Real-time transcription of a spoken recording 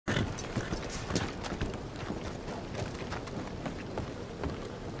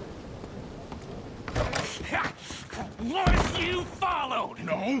Was you followed?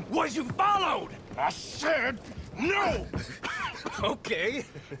 No. Was you followed? I said no! Okay.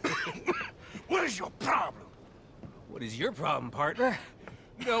 What is your problem? What is your problem, partner?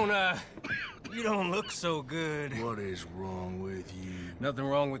 You don't look so good. What is wrong with you? Nothing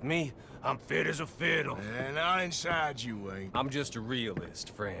wrong with me. I'm fit as a fiddle. And not inside you ain't. I'm just a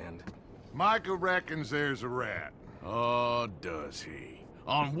realist, friend. Micah reckons there's a rat. Oh, does he?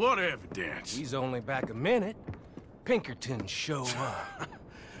 On what evidence? He's only back a minute. Pinkerton show up.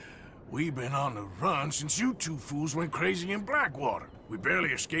 We've been on the run since you two fools went crazy in Blackwater. We barely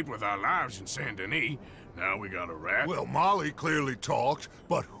escaped with our lives in Saint Denis. Now we got a rat. Well, Molly clearly talked,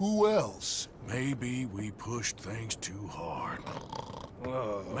 but who else? Maybe we pushed things too hard.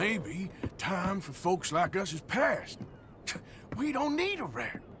 Whoa. Maybe time for folks like us is past. We don't need a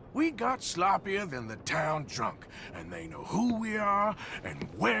rat. We got sloppier than the town drunk, and they know who we are, and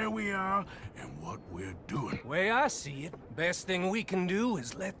where we are, and what we're doing. Way I see it, best thing we can do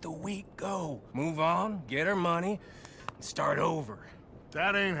is let the week go. Move on, get our money, and start over.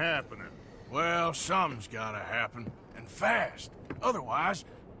 That ain't happening. Well, something's gotta happen, and fast. Otherwise,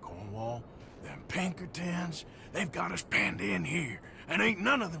 Cornwall, them Pinkertons, they've got us penned in here, and ain't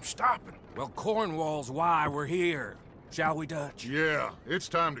none of them stopping. Well, Cornwall's why we're here. Shall we, Dutch? Yeah, it's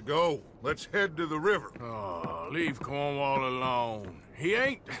time to go. Let's head to the river. Oh, leave Cornwall alone. He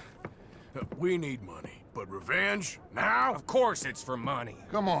ain't... We need money, but revenge, now? Of course it's for money.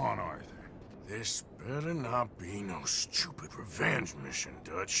 Come on, Arthur. This better not be no stupid revenge mission,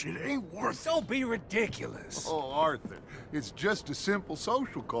 Dutch. It ain't worth it. Don't be ridiculous. Oh, Arthur, it's just a simple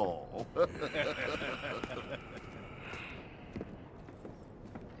social call.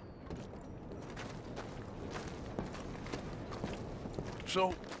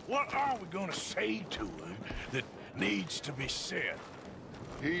 So, what are we gonna say to him that needs to be said?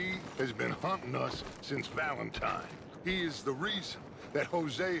 He has been hunting us since Valentine. He is the reason that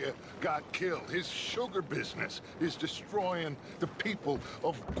Hosea got killed. His sugar business is destroying the people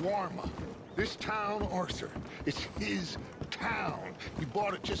of Guarma. This town, Arthur, it's his town. He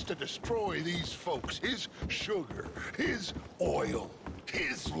bought it just to destroy these folks. His sugar, his oil,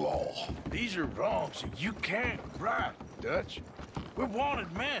 his law. These are wrongs that you can't right, Dutch. We're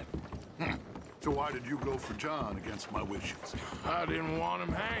wanted men. So why did you go for John against my wishes? I didn't want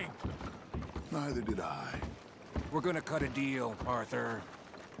him hanged. Neither did I. We're gonna cut a deal, Arthur.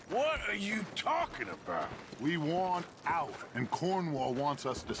 What are you talking about? We want out, and Cornwall wants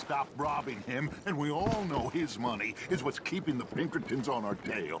us to stop robbing him, and we all know his money is what's keeping the Pinkertons on our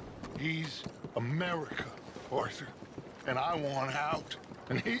tail. He's America, Arthur, and I want out.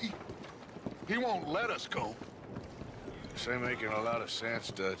 And he won't let us go. This ain't making a lot of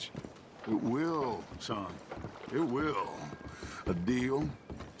sense, Dutch. It will, son. It will. A deal,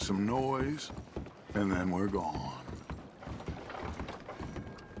 some noise, and then we're gone.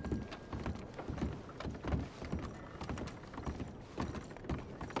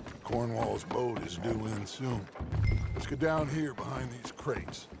 Cornwall's boat is due in soon. Let's get down here behind these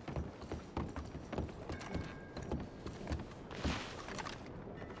crates.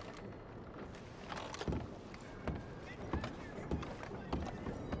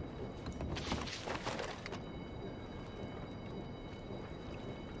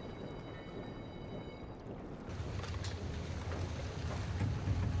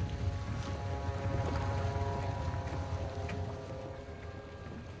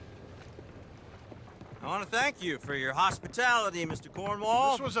 I want to thank you for your hospitality, Mr.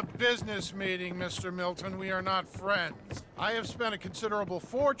 Cornwall. This was a business meeting, Mr. Milton. We are not friends. I have spent a considerable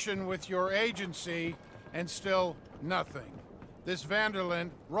fortune with your agency, and still nothing. This Vanderlyn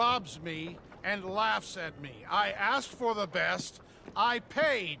robs me and laughs at me. I asked for the best. I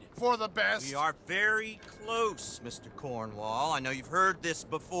paid for the best. We are very close, Mr. Cornwall. I know you've heard this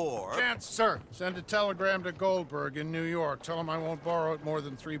before. Chance, sir. Send a telegram to Goldberg in New York. Tell him I won't borrow it more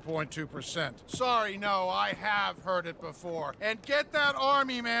than 3.2%. Sorry, no, I have heard it before. And get that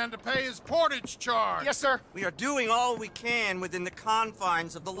army man to pay his portage charge. Yes, sir. We are doing all we can within the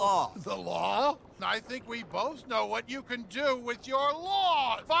confines of the law. The law? I think we both know what you can do with your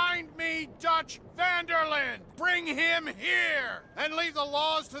law. Find me Dutch Vanderlyn. Bring him here. And leave the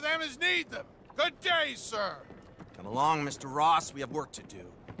laws to them as need them. Good day, sir. Come along, Mr. Ross. We have work to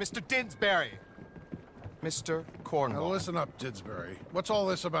do. Mr. Didsbury. Mr. Cornwall. Now listen up, Didsbury. What's all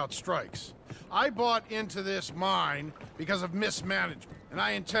this about strikes? I bought into this mine because of mismanagement, and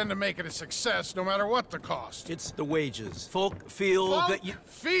I intend to make it a success no matter what the cost. It's the wages. Folk feel that you...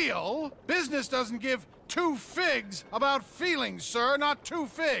 Feel? Business doesn't give two figs about feelings, sir, not two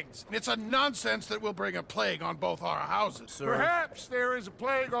figs. It's a nonsense that will bring a plague on both our houses. Sir. Perhaps there is a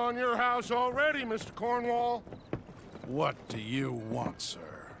plague on your house already, Mr. Cornwall. What do you want,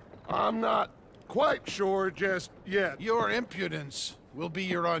 sir? I'm not quite sure just yet. Your impudence will be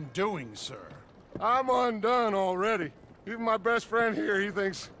your undoing, sir. I'm undone already. Even my best friend here, he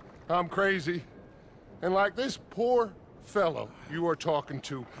thinks I'm crazy. And like this poor fellow you are talking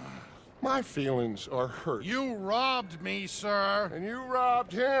to, my feelings are hurt. You robbed me, sir. And you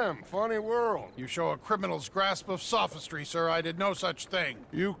robbed him. Funny world. You show a criminal's grasp of sophistry, sir. I did no such thing.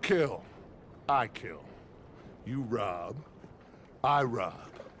 You kill. I kill. You rob. I rob.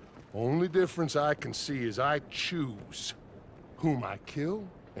 Only difference I can see is I choose whom I kill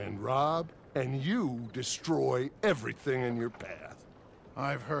and rob, and you destroy everything in your path.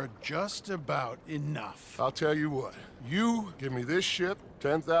 I've heard just about enough. I'll tell you what. You give me this ship,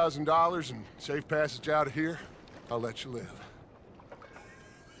 $10,000, and safe passage out of here, I'll let you live.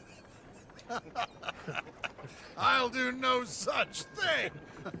 I'll do no such thing.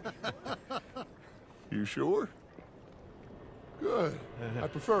 You sure? Good. I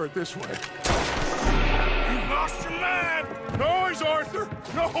prefer it this way. You've lost your mind! Noise, Arthur!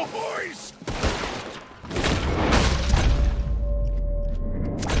 Noise!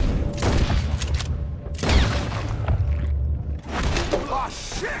 Oh,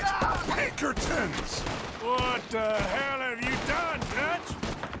 shit! Pinkertons! What the hell have you done, Dutch?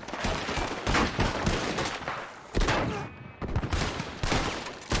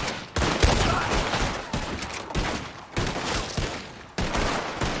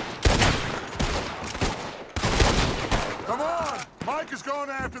 Come on! Mike is going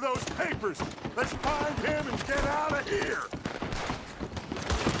after those papers. Let's find him and get out of here.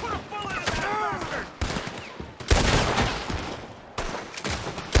 Put a bullet in that bastard!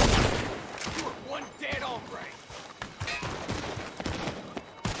 You are one dead hombre.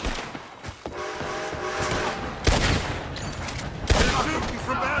 They're shooting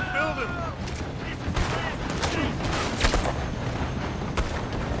from that building.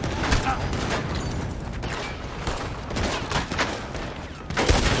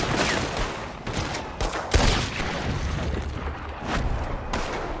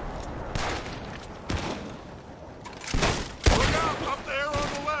 Look out, up there on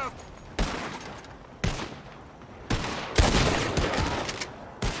the left.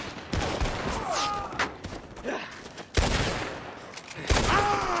 I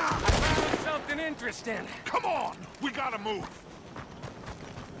found something interesting. Come on, we gotta move.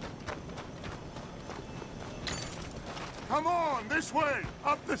 Come on, this way,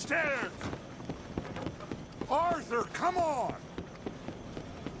 up the stairs. Arthur, come on.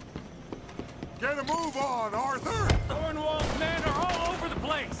 Get a move on, Arthur. Cornwall's men are all over the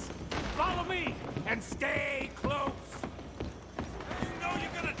place. Follow me and stay close. You know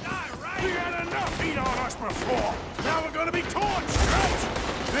you're gonna die, right? We had enough heat on us before. Now we're gonna be torched, right?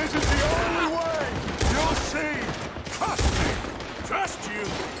 This is the only way. You'll see. Trust me. Trust you.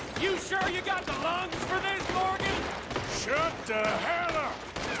 You sure you got the lungs for this, Morgan? Shut the hell up.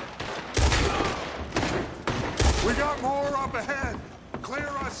 We got more up ahead. Clear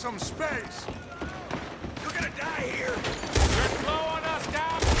us some space. You're gonna die here. You're slowing us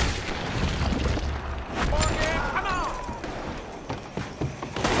down. Morgan, come on.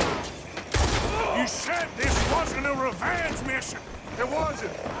 You said this wasn't a revenge mission. It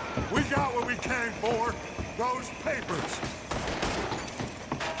wasn't. We got what we came for. Those papers.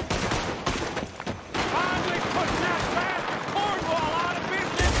 Finally put that bastard Cornwall out of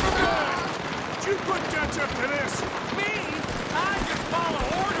business for good. Did you put Dutch up to this? Me? I just follow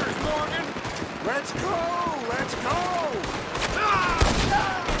orders, Morgan. Let's go! Let's go!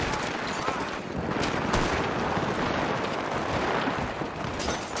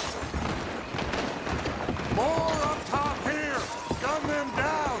 More up top here! Gun them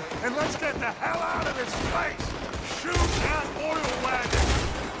down, and let's get the hell out of this place! Shoot that oil wagon!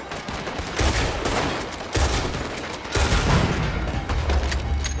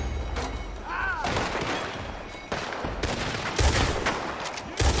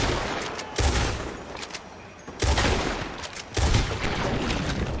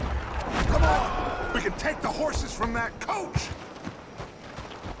 Come on! We can take the horses from that coach!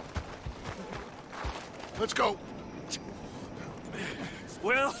 Let's go!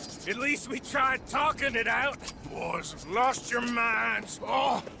 Well, at least we tried talking it out. Boys have lost your minds.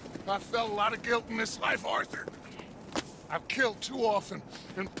 Oh, I felt a lot of guilt in this life, Arthur. I've killed too often,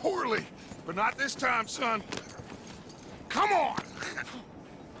 and poorly, but not this time, son. Come on!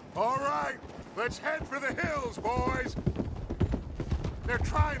 All right, let's head for the hills, boys. They're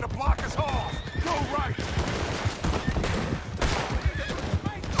trying to block us off. Go right.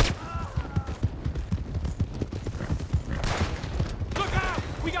 Look out!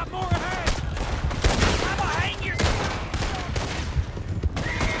 We got more ahead! How about hang yourself?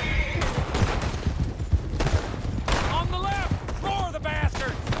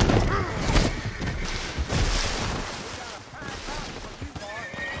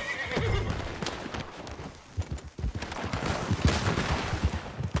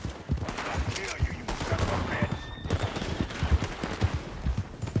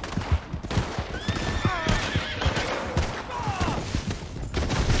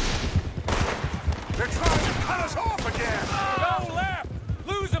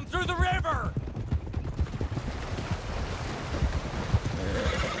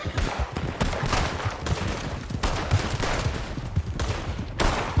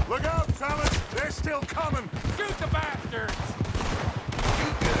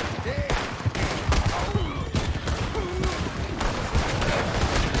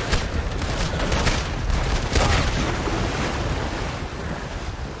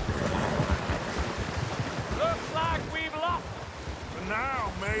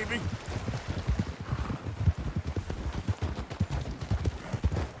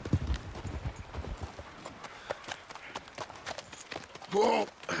 Cornwall.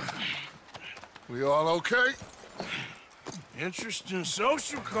 We all okay? Interesting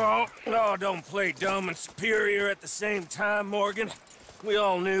social call. Oh, don't play dumb and superior at the same time, Morgan. We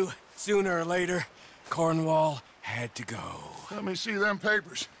all knew, sooner or later, Cornwall had to go. Let me see them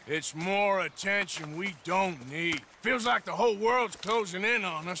papers. It's more attention we don't need. Feels like the whole world's closing in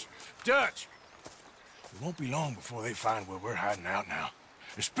on us. Dutch, it won't be long before they find where we're hiding out now.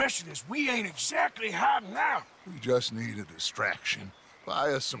 Especially as we ain't exactly hiding out. We just need a distraction.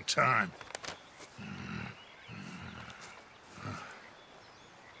 Buy us some time.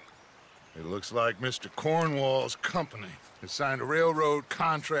 It looks like Mr. Cornwall's company has signed a railroad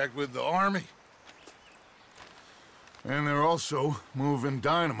contract with the Army. And they're also moving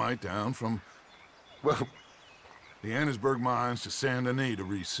dynamite down from, well, the Annesburg mines to Saint Denis to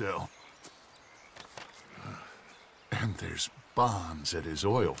resell. And there's bonds at his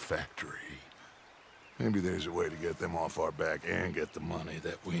oil factory. Maybe there's a way to get them off our back and get the money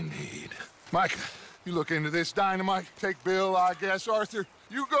that we need. Micah, you look into this dynamite. Take Bill, I guess. Arthur,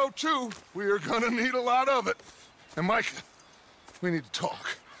 you go too. We are gonna need a lot of it. And Micah, we need to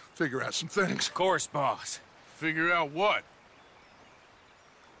talk. Figure out some things. Of course, boss. Figure out what?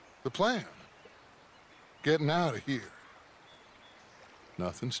 The plan. Getting out of here.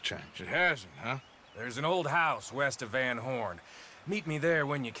 Nothing's changed. It hasn't, huh? There's an old house west of Van Horn. Meet me there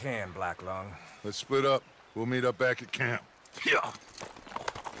when you can, Black Lung. Let's split up. We'll meet up back at camp. Yeah.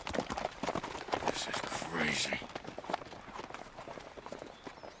 This is crazy.